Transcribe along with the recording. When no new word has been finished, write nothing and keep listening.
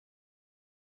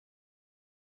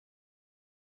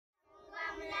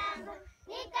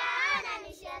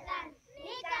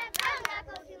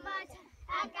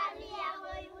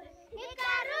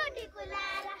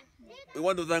We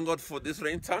want to thank God for this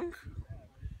rain tank.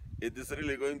 It is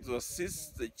really going to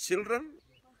assist the children.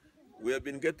 We have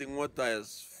been getting water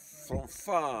from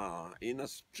far in a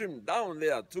stream down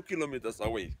there 2 kilometers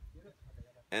away.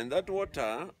 And that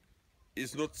water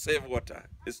is not safe water.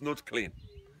 It's not clean.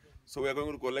 So we are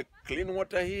going to collect clean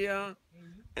water here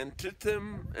and treat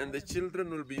them, and the children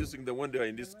will be using them when they are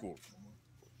in this school.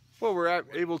 Well, we're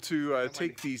able to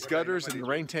take these gutters and the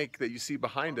rain tank that you see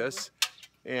behind us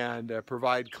and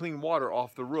provide clean water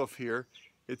off the roof here.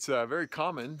 It's very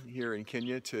common here in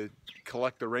Kenya to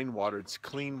collect the rainwater. It's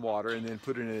clean water and then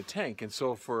put it in a tank. And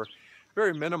so for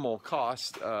very minimal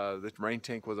cost, the rain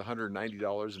tank was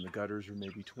 $190 and the gutters were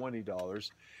maybe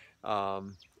 $20.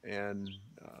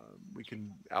 We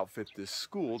can outfit this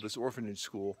school, this orphanage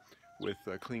school, with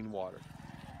clean water.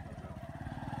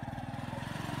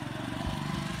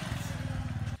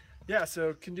 Yeah,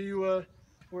 so Kenduiwo,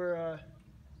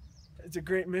 it's a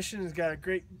great mission. It's got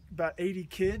about 80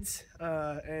 kids,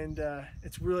 and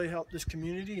it's really helped this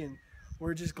community, and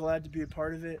we're just glad to be a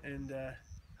part of it and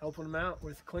helping them out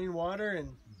with clean water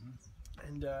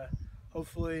and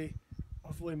hopefully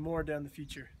more down the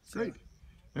future. So. Great.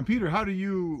 And Peter, how do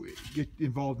you get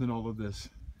involved in all of this?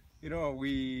 You know,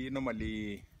 we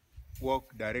normally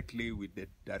work directly with the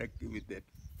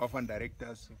orphan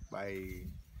directors by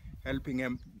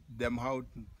helping them out,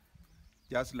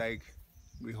 just like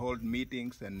we hold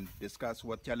meetings and discuss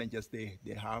what challenges they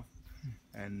have,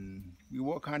 and we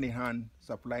work hand in hand,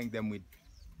 supplying them with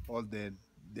all the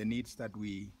needs that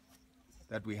we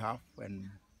have, and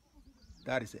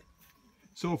that is it.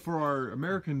 So for our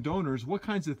American donors, what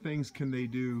kinds of things can they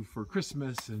do for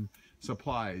Christmas and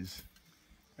supplies?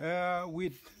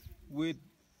 We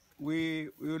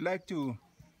would like to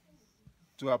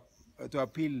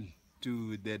appeal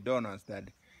to the donors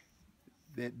that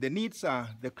the needs are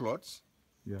the clothes,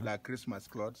 like Christmas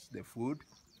clothes, the food,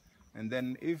 and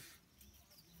then if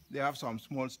they have some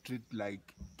small treat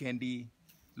like candy,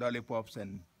 lollipops,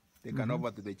 and they can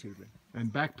offer to the children.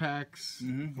 And backpacks,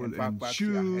 and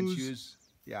shoes, and shoes,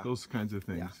 those kinds of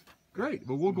things. Yeah. Great.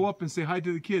 Well, we'll go up and say hi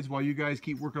to the kids while you guys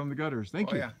keep working on the gutters.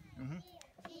 Thank you. Yeah.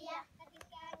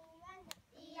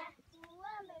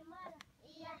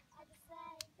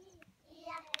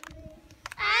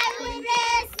 I will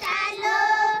praise the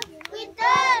Lord with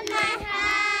all my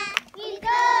heart, with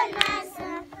all my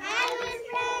soul. I will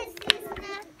praise His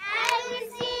name. I will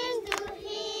sing to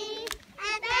Him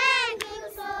and thank Him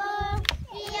for.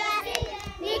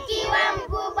 Nikiwa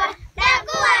mkubwa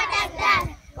takuwa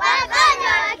daktari,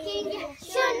 wagonjwa wakiingia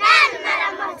shunani mara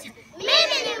moja.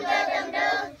 Mimi ni mtoto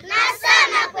mdogo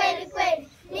nasoma kweli kweli.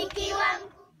 Nikiwa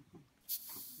mkubwa.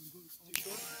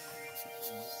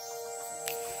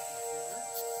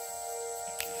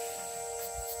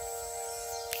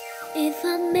 If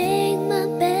I make my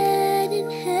bed in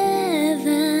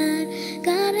heaven,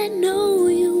 God, I know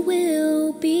you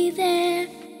will be there.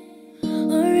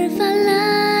 Or if I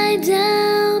lie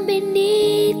down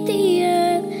beneath the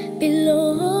earth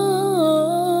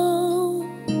below,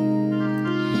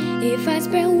 if I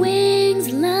spread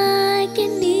wings like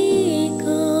an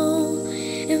eagle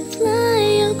and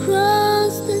fly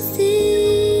across the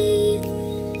sea,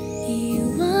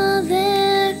 you are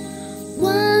there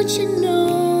watching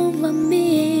over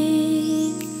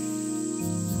me,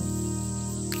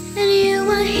 and you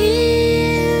are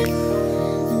here,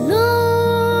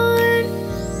 Lord,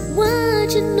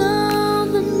 watching over me.